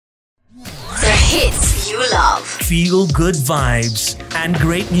feel good vibes and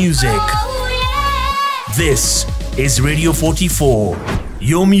great music. This is Radio 44.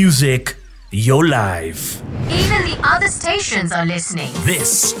 Your music, your life. Even the other stations are listening.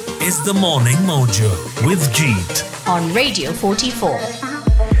 This is the Morning Mojo with Jeet on Radio 44.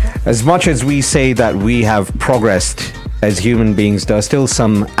 As much as we say that we have progressed as human beings, there are still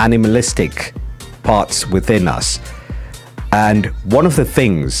some animalistic parts within us. And one of the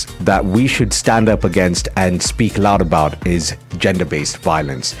things that we should stand up against and speak loud about is gender-based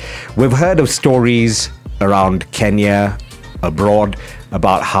violence. We've heard of stories around Kenya, abroad,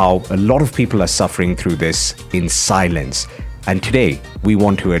 about how a lot of people are suffering through this in silence. And today, we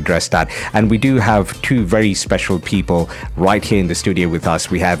want to address that. And we do have two very special people right here in the studio with us.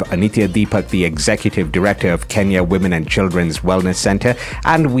 We have Anitya Deepak, the Executive Director of Kenya Women and Children's Wellness Center.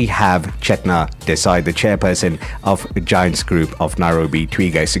 And we have Chetna Desai, the Chairperson of Giants Group of Nairobi,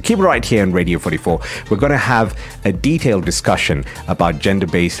 Twiga. So keep it right here on Radio 44. We're going to have a detailed discussion about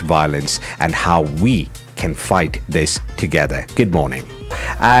gender-based violence and how we can fight this together. Good morning.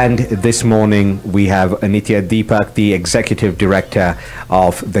 And this morning we have Anitya Deepak, the Executive Director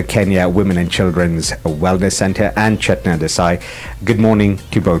of the Kenya Women and Children's Wellness Center, and Chetna Desai. Good morning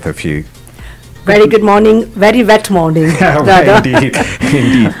to both of you. Very good morning, very wet morning. Indeed.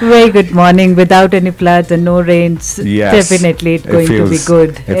 Very good morning, without any floods and no rains. Yes, definitely it's going to be good.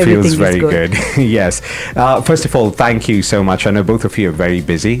 It feels very good. Yes. First of all, thank you so much. I know both of you are very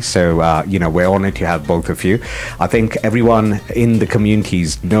busy, so we're honored to have both of you. I think everyone in the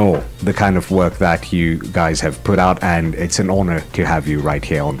communities know the kind of work that you guys have put out, and it's an honor to have you right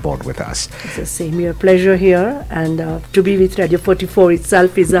here on board with us. It's the same here, pleasure here, and to be with Radio 44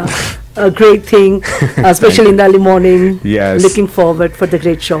 itself is a great thing, especially in the early morning. Yes. Looking forward for the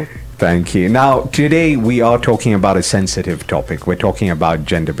great show. Thank you. Now, today we are talking about a sensitive topic. We're talking about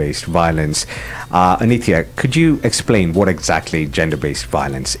gender-based violence. Anitya, could you explain what exactly gender-based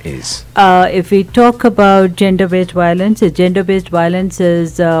violence is? If we talk about gender-based violence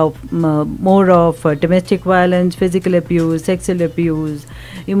is more of domestic violence, physical abuse, sexual abuse,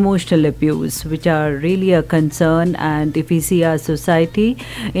 emotional abuse, which are really a concern. And if we see our society,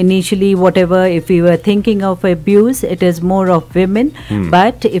 initially if we were thinking of abuse, it is more of women.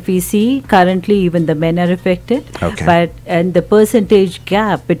 But if we see currently even the men are affected. Okay. And the percentage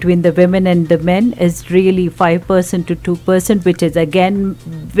gap between the women and the men is really 5% to 2%, which is again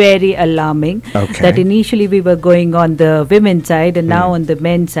very alarming. Okay. That initially we were going on the women's side and now on the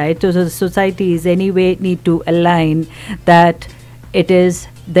men's side. So the society is anyway need to align that it is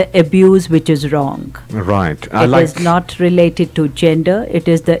the abuse which is wrong. Right. It is not related to gender. It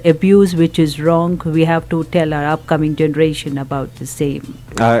is the abuse which is wrong. We have to tell our upcoming generation about the same.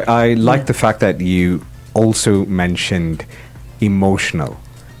 I like the fact that you also mentioned emotional,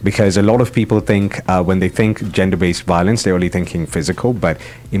 because a lot of people think when they think gender-based violence, they're only thinking physical, but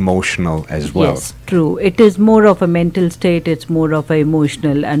emotional as well. Yes, true. It is more of a mental state. It's more of a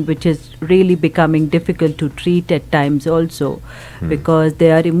emotional, and which is really becoming difficult to treat at times also, because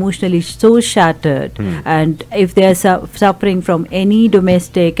they are emotionally so shattered. And if they are suffering from any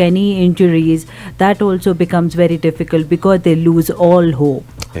domestic, any injuries, that also becomes very difficult because they lose all hope.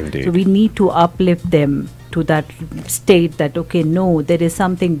 Indeed. So we need to uplift them to that state that, okay, no, there is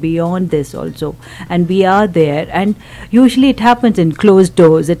something beyond this also, and we are there. And usually it happens in closed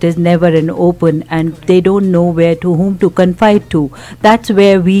doors. It is never an open, and they don't know whom to confide to. That's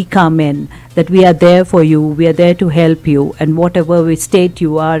where we come in, that we are there for you, we are there to help you, and whatever state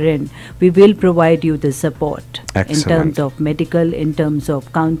you are in, we will provide you the support. Excellent. In terms of medical, in terms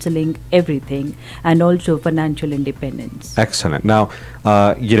of counseling, everything, and also financial independence. Excellent. Now,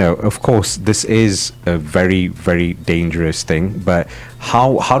 of course, this is a very, very dangerous thing, but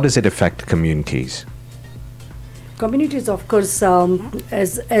how does it affect communities? Communities, of course,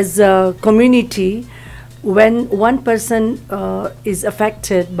 as a community, when one person is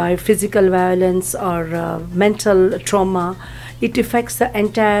affected by physical violence or mental trauma, it affects the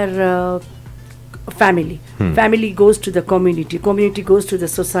entire family. Family goes to the community goes to the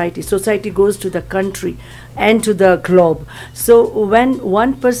society goes to the country and to the globe. So when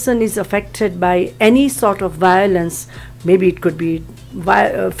one person is affected by any sort of violence, maybe it could be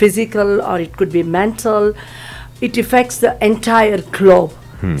physical or it could be mental, it affects the entire globe.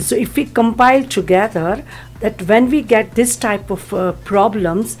 So if we compile together that when we get this type of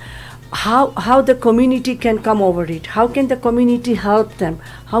problems, how the community can come over it, how can the community help them,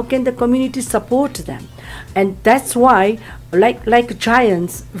 how can the community support them. And that's why, like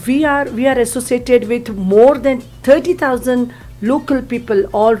Giants, we are associated with more than 30,000 local people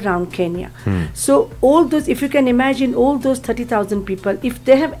all around Kenya. So all those, if you can imagine all those 30,000 people, if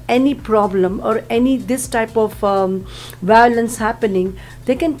they have any problem or any this type of violence happening,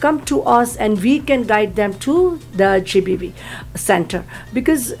 they can come to us and we can guide them to the GBV center,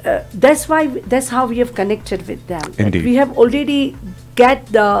 because that's how we have connected with them. Indeed. We have already get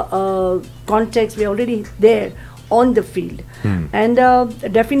the context, we are already there on the field. And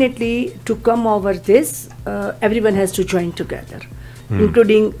definitely to come over this, everyone has to join together,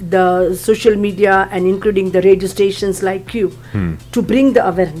 including the social media and including the radio stations like you, to bring the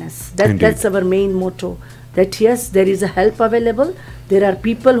awareness. That's our main motto, that yes, there is a help available, there are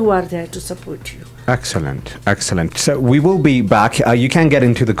people who are there to support you. Excellent, excellent. So we will be back. You can get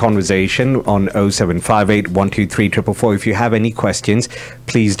into the conversation on 0758 123 444. If you have any questions,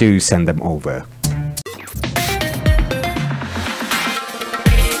 please do send them over.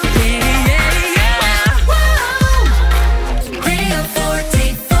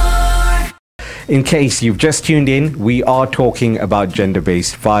 In case you've just tuned in, we are talking about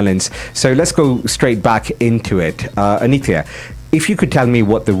gender-based violence. So let's go straight back into it. Anitya, if you could tell me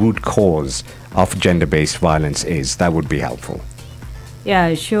what the root cause of gender-based violence is, that would be helpful.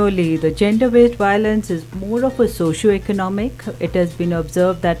 Yeah, surely. The gender-based violence is more of a socio-economic. It has been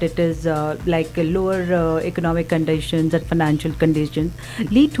observed that it is like lower economic conditions and financial conditions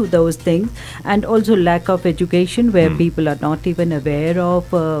lead to those things, and also lack of education, where people are not even aware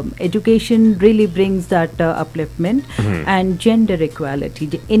of. Education really brings that upliftment, and gender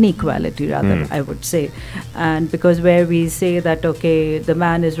equality, inequality rather, I would say. And because where we say that, okay, the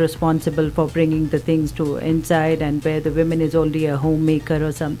man is responsible for bringing the things to inside, and where the woman is only a homemaker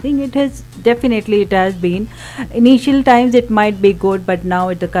or something, it has been initial times it might be good, but now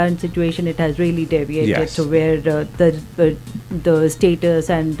at the current situation it has really deviated to where the status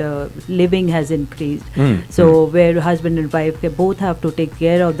and living has increased. So where husband and wife, they both have to take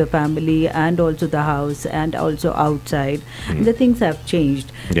care of the family and also the house and also outside. The things have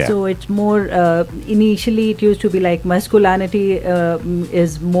changed. So it's more initially it used to be like masculinity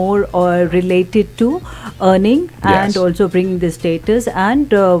is more related to earning and also bringing the status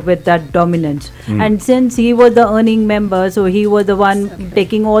and with that dominance. And since he was the earning member, so he was the one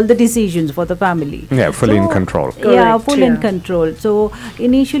taking all the decisions for the family. Fully in control. Full in control. So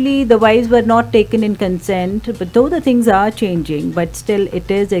initially the wives were not taken in consent, but though the things are changing, but still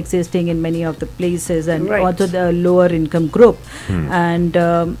it is existing in many of the places, and also the lower income group. And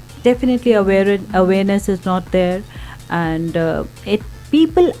definitely awareness is not there, and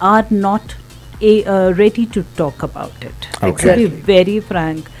people are not ready to talk about it. To be very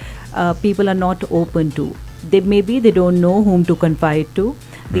frank, people are not open to. They don't know whom to confide to.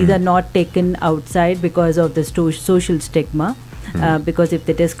 These are not taken outside because of the social stigma. Because if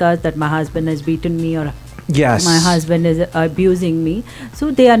they discuss that my husband has beaten me or my husband is abusing me, so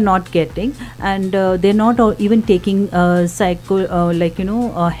they are not getting, and they're not even taking help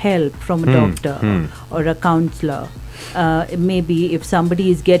from a doctor or a counselor. Maybe if somebody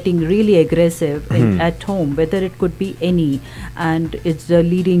is getting really aggressive at home, whether it could be any, and it's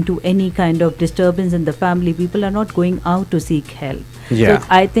leading to any kind of disturbance in the family, people are not going out to seek help. So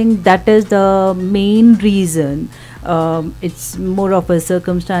I think that is the main reason. It's more of a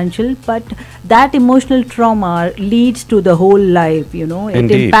circumstantial, but that emotional trauma leads to the whole life,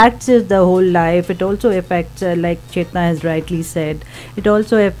 it impacts the whole life. It also affects, like Chetna has rightly said, it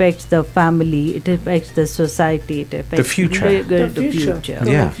also affects the family, it affects the society, it affects the future. The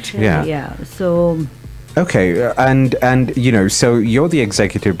future. So okay, and so you're the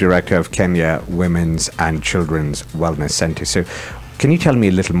executive director of Kenya Women's and Children's Wellness Center. So can you tell me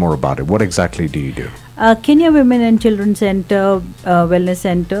a little more about it? What exactly do you do? Kenya Women and Children Center, Wellness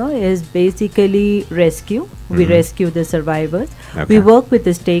Center is basically rescue. We rescue the survivors. We work with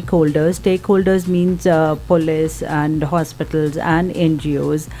the stakeholders. Stakeholders means police and hospitals and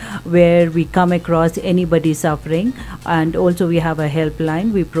NGOs, where we come across anybody suffering. And also we have a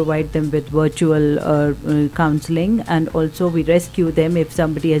helpline. We provide them with virtual counseling, and also we rescue them if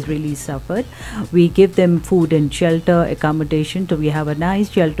somebody has really suffered. We give them food and shelter, accommodation. So we have a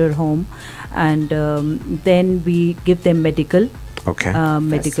nice shelter home, and then we give them medical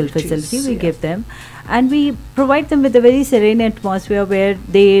facility. We give them, and we provide them with a very serene atmosphere where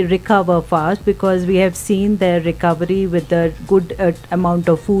they recover fast, because we have seen their recovery with the good amount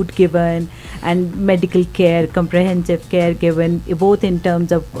of food given and medical care, comprehensive care given, both in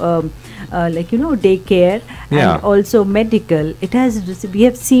terms of daycare and also medical. We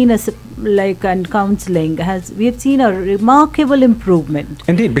have seen and counseling we have seen a remarkable improvement.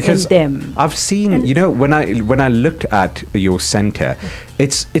 Indeed, because in them. I've seen, when I looked at your center,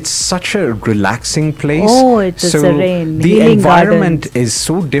 it's such a relaxing place. Oh, it's a so serene, the healing environment gardens. is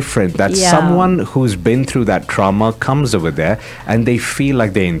so different that Yeah. someone who's been through that trauma comes over there and they feel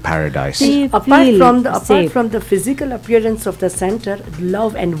like they're in paradise. They Apart feel apart safe. from the physical appearance of the center,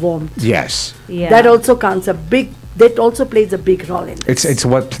 love and warmth. Yes. Yeah. That also counts a big. That also plays a big role in this. It's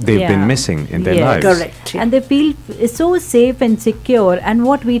what they've Yeah. been missing in their Yes. lives. Correct. And they feel so safe and secure, and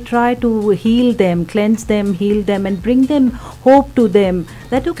what we try to heal them, cleanse them, heal them, and bring them hope to them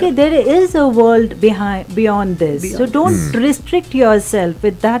that okay, there is a world beyond this. So don't restrict yourself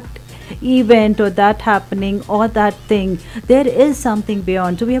with that event or that happening or that thing. There is something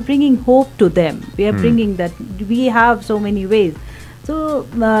beyond. So we are bringing hope to them. We are bringing that. We have so many ways. So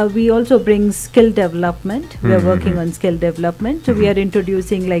we also bring skill development. We are working on skill development. So we are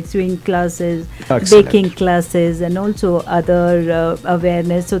introducing like sewing classes, Excellent. baking classes, and also other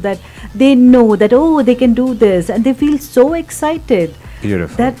awareness, so that they know that oh, they can do this, and they feel so excited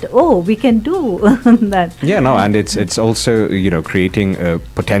Beautiful. that oh, we can do that. Yeah, no, and it's also, creating a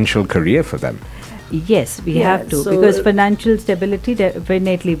potential career for them. Yes, we Yeah, have to, so- because financial stability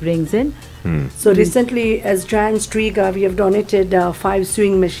definitely brings in. So recently, as Giants Twiga, we have donated 5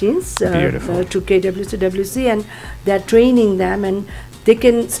 sewing machines Beautiful. to KWCWC, and they're training them, and they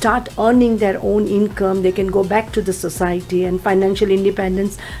can start earning their own income. They can go back to the society, and financial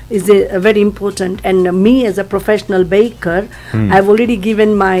independence is very important. And me, as a professional baker, I've already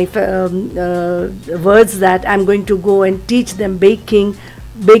given my words that I'm going to go and teach them baking,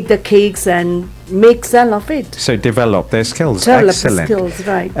 bake the cakes, and make sell of it. So develop their skills. Develop the Excellent. skills,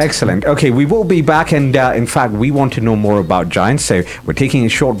 right. Excellent. Okay, we will be back, and in fact, we want to know more about Giants. So we're taking a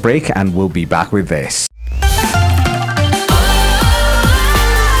short break, and we'll be back with this.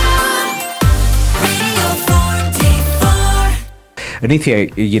 Anitya,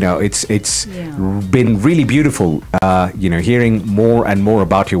 it's Yeah. been really beautiful, hearing more and more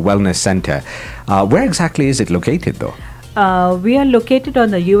about your wellness center. Where exactly is it located, though? We are located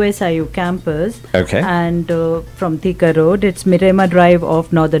on the USIU campus. Okay. And from Thika Road, it's Mirema Drive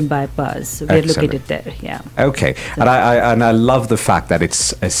off Northern Bypass. We are Excellent. located there. Yeah. Okay, and I love the fact that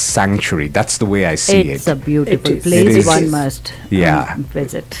it's a sanctuary. That's the way I see It's it. a beautiful It is. place. It is. One must Yeah.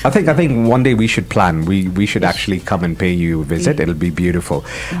 visit. I think one day we should plan. We should actually come and pay you a visit. It'll be beautiful.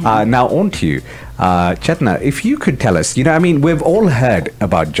 Now on to you, Chetna. If you could tell us, we've all heard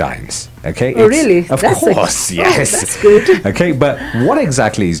about Giants. Okay. Oh, really? Of That's course, yes. that's good. Okay, but what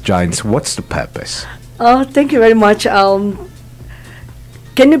exactly is Giants? What's the purpose? Thank you very much.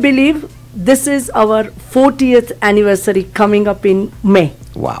 Can you believe this is our 40th anniversary coming up in May?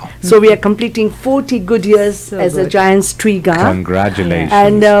 Wow. So we are completing 40 good years So as a good. Giants Twiga. Congratulations.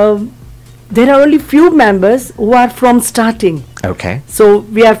 And there are only few members who are from starting. Okay. So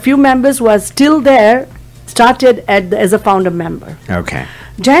we have few members who are still there, started as a founder member. Okay.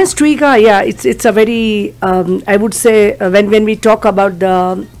 Giants Twiga, yeah, it's a very, I would say, when we talk about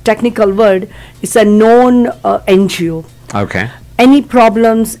the technical word, it's a known NGO. Okay. Any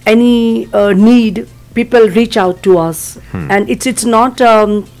problems, any need, people reach out to us, and it's not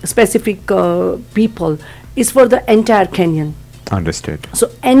specific people. It's for the entire Kenyan. Understood. So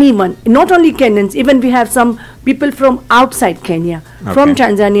anyone, not only Kenyans, even we have some people from outside Kenya, from Okay.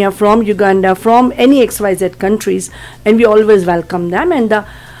 Tanzania, from Uganda, from any XYZ countries, and we always welcome them. And the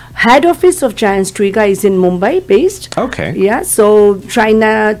head office of Giants Twiga is in Mumbai based. Okay. Yeah, so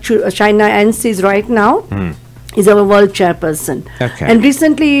China NCs right now is our world chairperson. Okay. And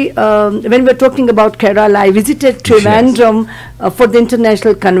recently, when we were talking about Kerala, I visited Trivandrum for the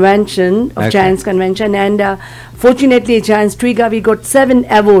international convention of Okay. Giants Convention, and fortunately, Giants Twiga, we got 7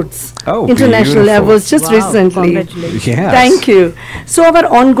 awards, Oh, international beautiful. awards just Wow, recently. congratulations. Yes. Thank you. So our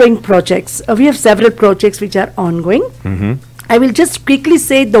ongoing projects, we have several projects which are ongoing. I will just quickly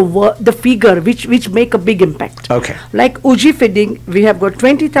say the figure which make a big impact. Okay. Like Uji feeding, we have got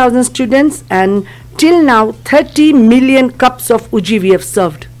 20,000 students, and till now 30 million cups of Uji we have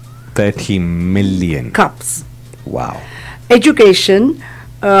served. 30 million. Cups. Wow. Education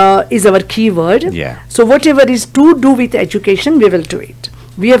is our keyword. Yeah. So whatever is to do with education, we will do it.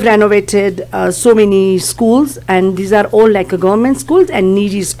 We have renovated so many schools, and these are all like a government schools and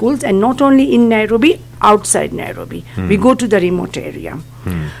needy schools, and not only in Nairobi, outside Nairobi. We go to the remote area.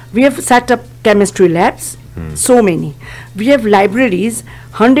 We have set up chemistry labs, so many. We have libraries,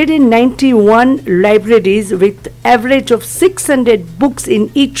 191 libraries with average of 600 books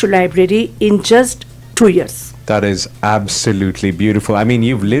in each library in just 2 years. That is absolutely beautiful. I mean,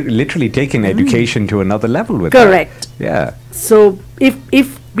 you've literally taken education to another level with Correct. that. Yeah. So if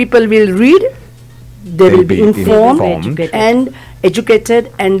people will read, they They'll will be be informed informed. Educated. and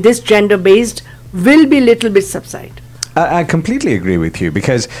educated, and this gender based will be little bit subside. I completely agree with you,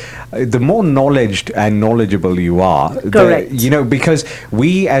 because the more knowledgeable you are, Correct. because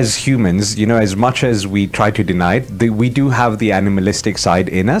we as humans, as much as we try to deny it, we do have the animalistic side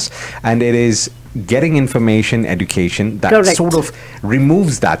in us, and it is getting information, education that Correct. sort of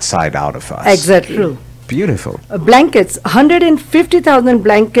removes that side out of us. Exactly. True. Beautiful. Blankets, 150,000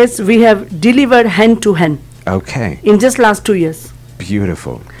 blankets we have delivered hand to hand Okay. in just last 2 years.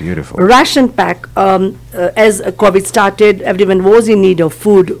 Beautiful. Beautiful. Ration pack, as COVID started, everyone was in need of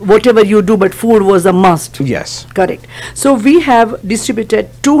food, whatever you do, but food was a must. Yes. Correct. So we have distributed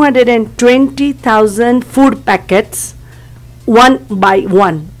 220,000 food packets, one by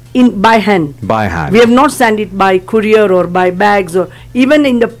one, by hand. By hand. We have not sent it by courier or by bags, or even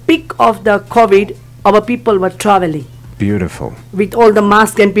in the peak of the COVID, our people were traveling Beautiful. with all the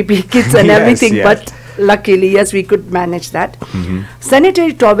masks and PPE kits and Yes, everything, yes. but luckily, yes, we could manage that.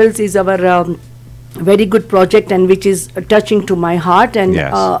 Sanitary towels is our very good project, and which is touching to my heart, and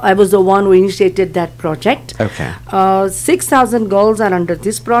Yes. I was the one who initiated that project. Okay. 6,000 girls are under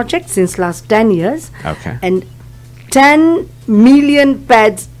this project since last 10 years. Okay. And 10 million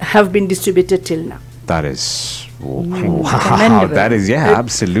pads have been distributed till now. That is wow. commendable. That is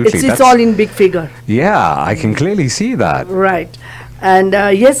absolutely. It's That's- all in big figure. Yeah, I can clearly see that. Right. And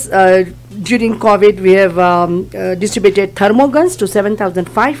yes, during COVID, we have distributed thermoguns to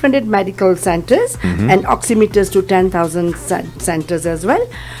 7,500 medical centers and oximeters to 10,000 centers as well.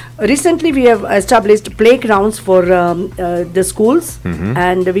 Recently, we have established playgrounds for the schools,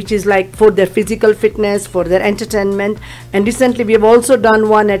 and which is like for their physical fitness, for their entertainment. And recently, we have also done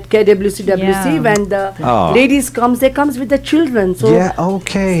one at KWCWC Yeah. when the Oh. ladies comes with the children. So Yeah,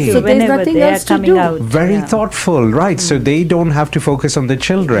 okay. So there's whenever nothing they are else to coming do. out. Very yeah. thoughtful, right? So they don't have to focus on the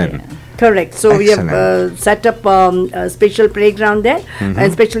children. Correct. So we have Excellent. set up a special playground there, and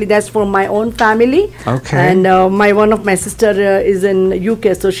especially that's for my own family. Okay. And one of my sister is in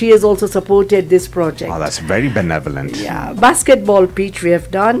UK, so she has also supported this project. Oh, that's very benevolent. Yeah, basketball pitch we have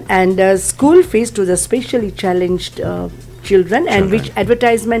done, and school fees to the specially challenged children, and which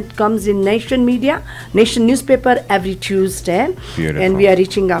advertisement comes in Nation Media, Nation newspaper every Tuesday. Beautiful. And we are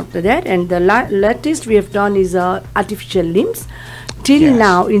reaching out to that. And the latest we have done is artificial limbs. Till Yes.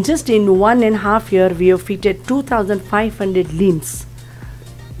 now, in 1.5 years, we have fitted 2,500 limbs.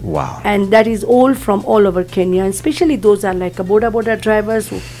 Wow. And that is all from all over Kenya, and especially those are like boda drivers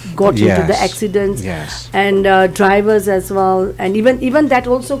who got into the Yes. accidents, Yes. and drivers as well, and even that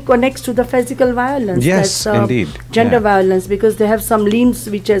also connects to the physical violence. Yes, That's, indeed. gender Yeah. violence, because they have some limbs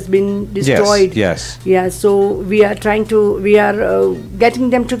which has been destroyed. Yes. Yeah, so we are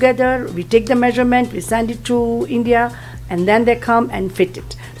getting them together. We take the measurement, we send it to India, and then they come and fit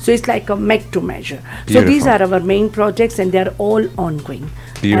it. So it's like a make to measure. So these Beautiful. are our main projects, and they are all ongoing.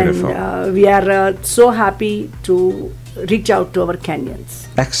 Beautiful. And we are so happy to reach out to our Kenyans.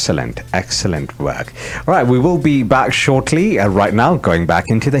 Excellent work. All right, we will be back shortly. Right now, going back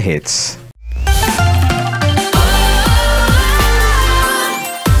into the hits.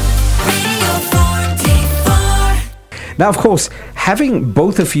 Now, of course, having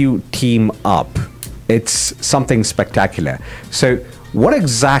both of you team up, it's something spectacular. So, what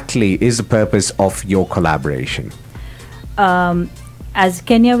exactly is the purpose of your collaboration? As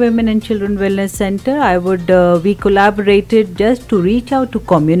Kenya Women and Children Wellness Center, we collaborated just to reach out to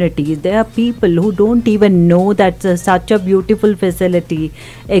communities. There are people who don't even know that such a beautiful facility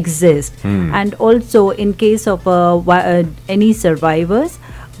exists. And also, in case of any survivors,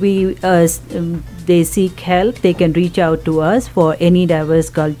 they seek help, they can reach out to us for any diverse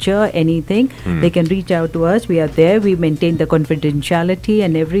culture, anything. They can reach out to us. We are there. We maintain the confidentiality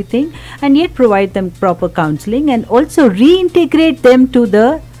and everything, and yet provide them proper counseling, and also reintegrate them to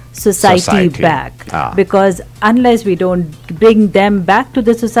the society back. Because unless we don't bring them back to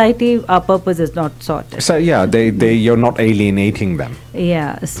the society, our purpose is not sorted. So, yeah, you're not alienating them.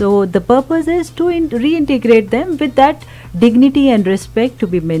 Yeah, so the purpose is to reintegrate them with that dignity and respect to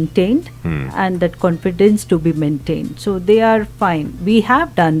be maintained, and that confidence to be maintained. So they are fine. We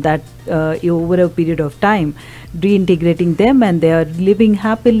have done that over a period of time, reintegrating them, and they are living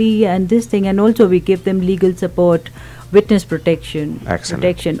happily and this thing. And also we give them legal support, witness protection,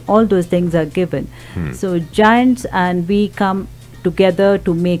 all those things are given. So Giants and we come together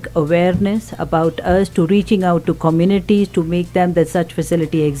to make awareness about us, to reaching out to communities, to make them that such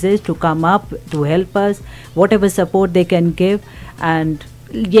facility exists, to come up, to help us, whatever support they can give, and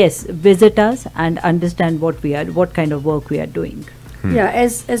yes, visit us and understand what kind of work we are doing. Yeah,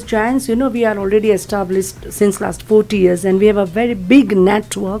 as Giants, we are already established since last 40 years, and we have a very big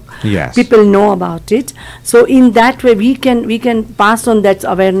network. Yes. People know about it. So in that way, we can pass on that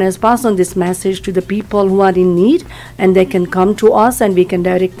awareness, pass on this message to the people who are in need, and they can come to us, and we can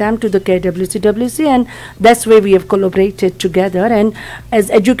direct them to the KWCWC, and that's where we have collaborated together. And as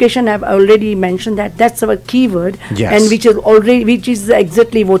education, I've already mentioned that's our keyword, Yes. and which is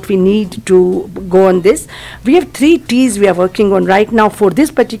exactly what we need to go on this. We have 3 T's we are working on right now for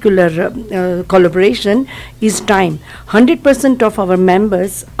this particular collaboration is time. 100% of our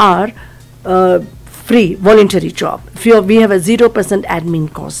members are free, voluntary job. We have a 0%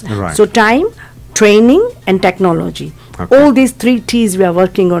 admin cost. Right. So time, training, and technology. Okay. All these 3 T's we are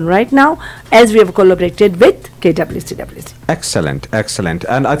working on right now as we have collaborated with KWCWC. Excellent, excellent.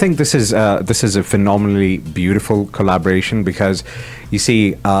 And I think this is a phenomenally beautiful collaboration, because you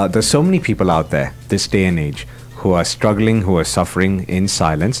see, there's so many people out there this day and age who are struggling, who are suffering in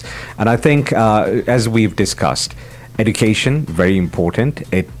silence. And I think, as we've discussed, education, very important.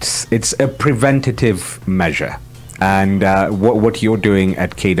 It's a preventative measure. And what you're doing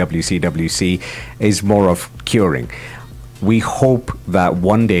at KWCWC is more of curing. We hope that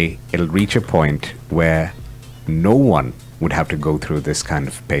one day it'll reach a point where no one would have to go through this kind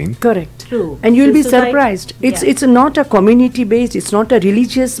of pain. Correct. True. And you'll be So like- surprised. Yeah. It's not a community based, it's not a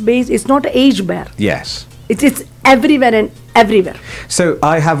religious based, it's not age based. Yes. It's everywhere and everywhere. So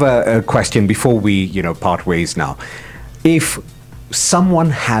I have a question before we, part ways now. If someone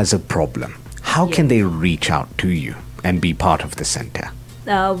has a problem, how can they reach out to you and be part of the center?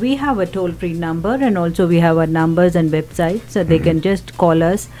 We have a toll-free number, and also we have our numbers and websites, so they can just call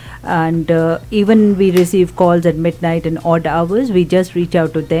us. And even we receive calls at midnight and odd hours. We just reach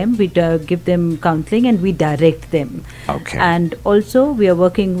out to them. We give them counseling, and we direct them. Okay. And also we are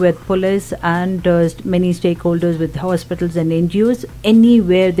working with police and many stakeholders with hospitals and NGOs.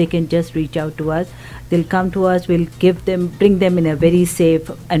 Anywhere they can just reach out to us. They'll come to us. We'll bring them in a very safe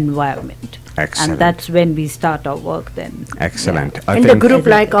environment. Excellent. And that's when we start our work then. Excellent. Yeah. I And a think group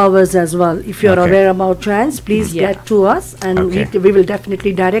like ours as well. If you're Okay. aware about trans, please Yeah. get to us, and Okay. we will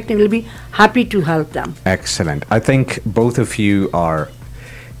definitely direct, and we'll be happy to help them. excellent. I think both of you are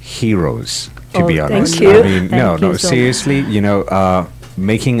heroes, to Oh, be thank honest. you. I mean, Thank no, you so much. seriously,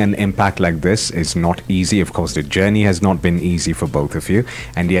 making an impact like this is not easy. Of course, the journey has not been easy for both of you,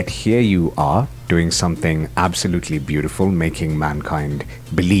 and yet here you are doing something absolutely beautiful, making mankind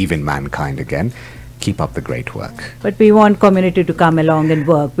believe in mankind again. Keep up the great work. But we want community to come along and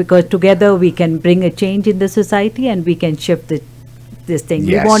work, because together we can bring a change in the society and we can shift this thing.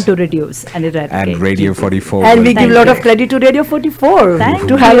 Yes. We want to reduce and eradicate. And Radio GP. 44 And will we be give a lot of there. credit to Radio 44 Thank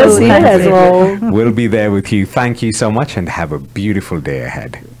to have you. us here Thanks, as Radio. well. We'll be there with you. Thank you so much, and have a beautiful day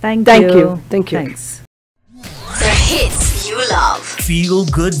ahead. Thank Thank you. you. Thank you. Thanks. The hits you love. Feel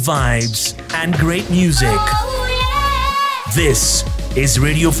good vibes and great music. This is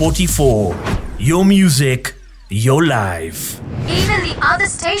Radio 44. Your music, your life. Even the other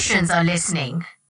stations are listening.